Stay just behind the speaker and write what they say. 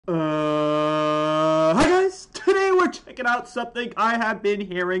Hi guys, today we're checking out something I have been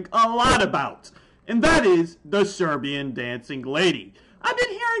hearing a lot about, and that is the Serbian dancing lady. I've been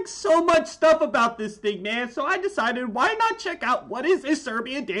hearing so much stuff about this thing, man, so I decided why not check out what is a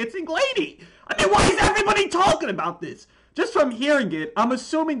Serbian dancing lady? I mean, why is everybody talking about this? Just from hearing it, I'm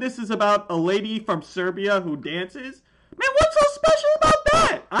assuming this is about a lady from Serbia who dances. Man, what's so special about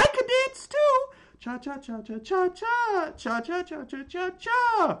that? I could dance too. Cha-cha-cha-cha-cha-cha,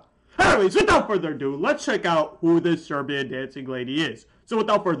 cha-cha-cha-cha-cha-cha. Anyways, without further ado, let's check out who this Serbian dancing lady is. So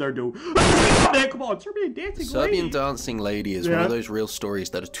without further ado, man, come on, Serbian dancing lady. Serbian dancing lady is one of those real stories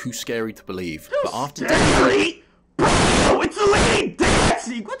that are too scary to believe. But after scary? Bro, it's a lady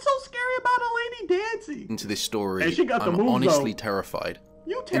dancing! What's so scary about a lady dancing? Into this story, hey, she got the I'm moves, honestly though. terrified.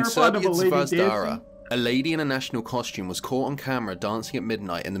 You terrified of a lady Zvezdara, dancing? a lady in a national costume was caught on camera dancing at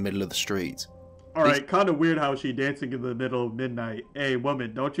midnight in the middle of the street. Alright, kind of weird how she dancing in the middle of midnight. Hey,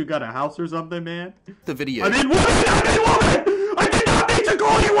 woman, don't you got a house or something, man? The video. I mean, woman! I did not mean to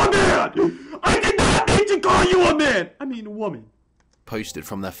call you a man! I did not mean to call you a man! I mean, woman. Posted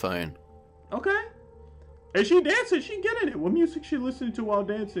from their phone. Okay. Hey, she dancing, she getting it. What music she listening to while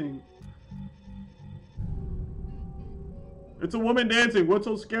dancing? It's a woman dancing. What's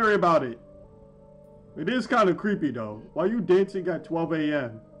so scary about it? It is kind of creepy, though. Why are you dancing at 12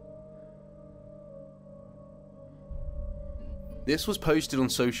 a.m.? This was posted on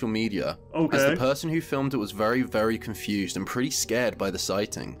social media, as the person who filmed it was very, very confused and pretty scared by the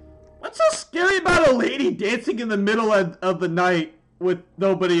sighting. What's so scary about a lady dancing in the middle of the night with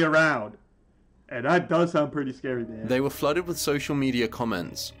nobody around? And that does sound pretty scary, man. They were flooded with social media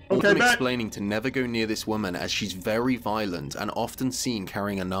comments, all of them explaining to never go near this woman as she's very violent and often seen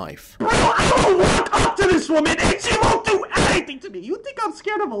carrying a knife. Bro, I will walk up to this woman and she won't do anything to me. You think I'm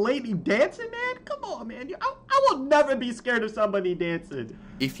scared of a lady dancing, man? Come on, man. I will never be scared of somebody dancing.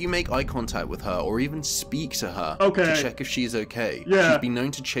 If you make eye contact with her or even speak to her to check if she's okay, she'd be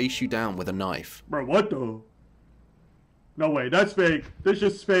known to chase you down with a knife. Bro, what though? No way, that's fake. This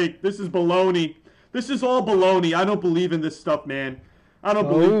is fake. This is baloney. This is all baloney. I don't believe in this stuff, man. I don't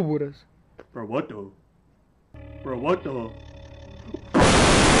believe. Bro, what though? Bro, what though?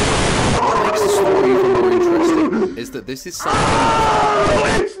 What makes the story even more interesting is that this is something. Oh,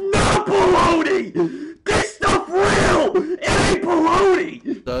 it's not baloney! This stuff real! It ain't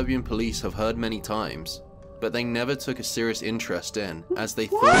baloney! Serbian police have heard many times, but they never took a serious interest in, as they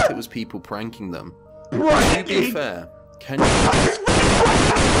thought it was people pranking them. To be fair, can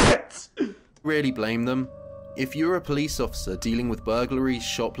you really blame them? If you're a police officer dealing with burglaries,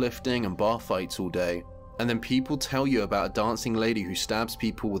 shoplifting and bar fights all day, and then people tell you about a dancing lady who stabs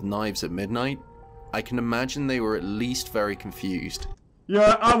people with knives at midnight, I can imagine they were at least very confused.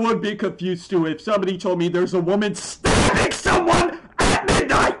 Yeah, I would be confused too if somebody told me there's a woman stabbing someone at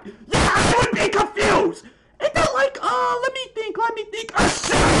midnight! Yeah, I would be confused! Ain't that like, let me think, a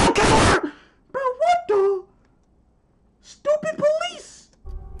serial killer? Bro, what the? Stupid police!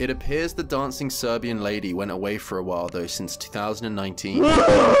 It appears the dancing Serbian lady went away for a while though since 2019.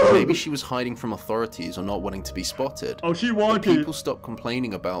 Maybe she was hiding from authorities or not wanting to be spotted. Oh, she wanted. But people stopped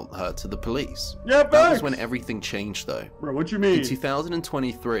complaining about her to the police. Yeah, that was when everything changed though. Bro, what you mean? In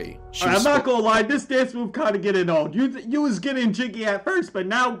 2023, I'm not gonna lie, this dance move kind of getting old. You was getting jiggy at first, but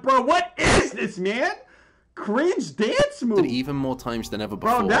now, bro, what is this, man? Cringe dance move. Even more times than ever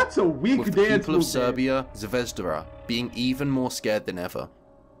before. Bro, that's a weak with dance the people move, of Serbia, Zvezdara, being even more scared than ever.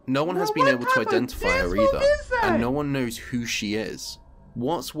 No one has been able to identify her either, and no one knows who she is.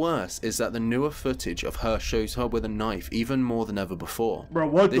 What's worse is that the newer footage of her shows her with a knife even more than ever before. Bro,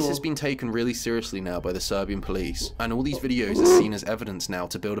 what this has been taken really seriously now by the Serbian police, and all these videos are seen as evidence now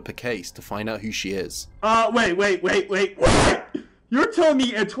to build up a case to find out who she is. Wait. You're telling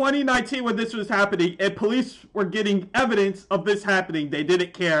me in 2019 when this was happening and police were getting evidence of this happening, they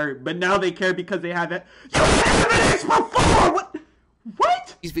didn't care, but now they care because they have it. You had evidence before!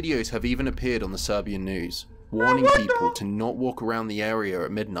 What? These videos have even appeared on the Serbian news, warning people to not walk around the area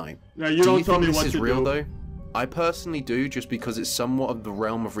at midnight. No, you don't tell me what to do. Do you think this is real though? I personally do, just because it's somewhat of the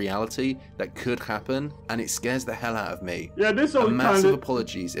realm of reality that could happen, and it scares the hell out of me. Yeah, this and massive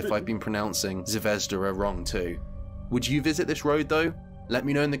apologies if I've been pronouncing Zvezdara wrong too. Would you visit this road though? Let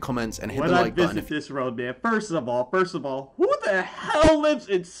me know in the comments and hit the like button. Visit this road, man. First of all, who the hell lives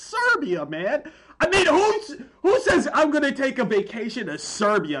in Serbia, man? I mean, who says I'm gonna take a vacation to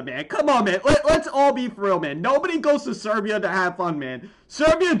Serbia, man? Come on, man. Let's all be for real, man. Nobody goes to Serbia to have fun, man.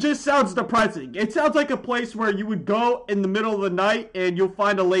 Serbia just sounds depressing. It sounds like a place where you would go in the middle of the night and you'll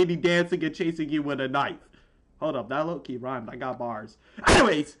find a lady dancing and chasing you with a knife. Hold up, that low-key rhymed. I got bars.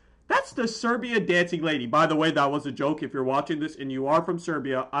 Anyways, That's the Serbian dancing lady. By the way, that was a joke. If you're watching this and you are from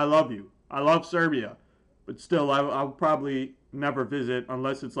Serbia, I love you. I love Serbia. But still, I'll probably never visit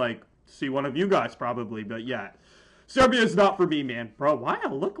unless it's like see one of you guys probably. But yeah, Serbia is not for me, man. Bro, why I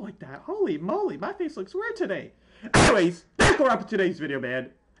look like that? Holy moly, my face looks weird today. Anyways, that's a wrap for today's video,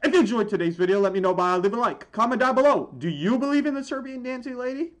 man. If you enjoyed today's video, let me know by leaving a like. Comment down below. Do you believe in the Serbian dancing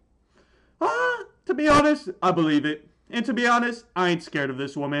lady? To be honest, I believe it. And to be honest, I ain't scared of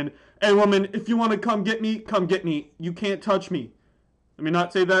this woman. Hey, woman, if you want to come get me, come get me. You can't touch me. Let me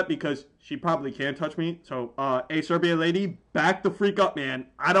not say that because she probably can touch me. So, hey, Serbian lady, back the freak up, man.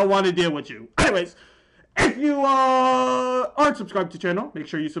 I don't want to deal with you. Anyways, if you aren't subscribed to the channel, make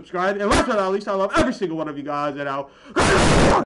sure you subscribe. And last but not least, I love every single one of you guys. And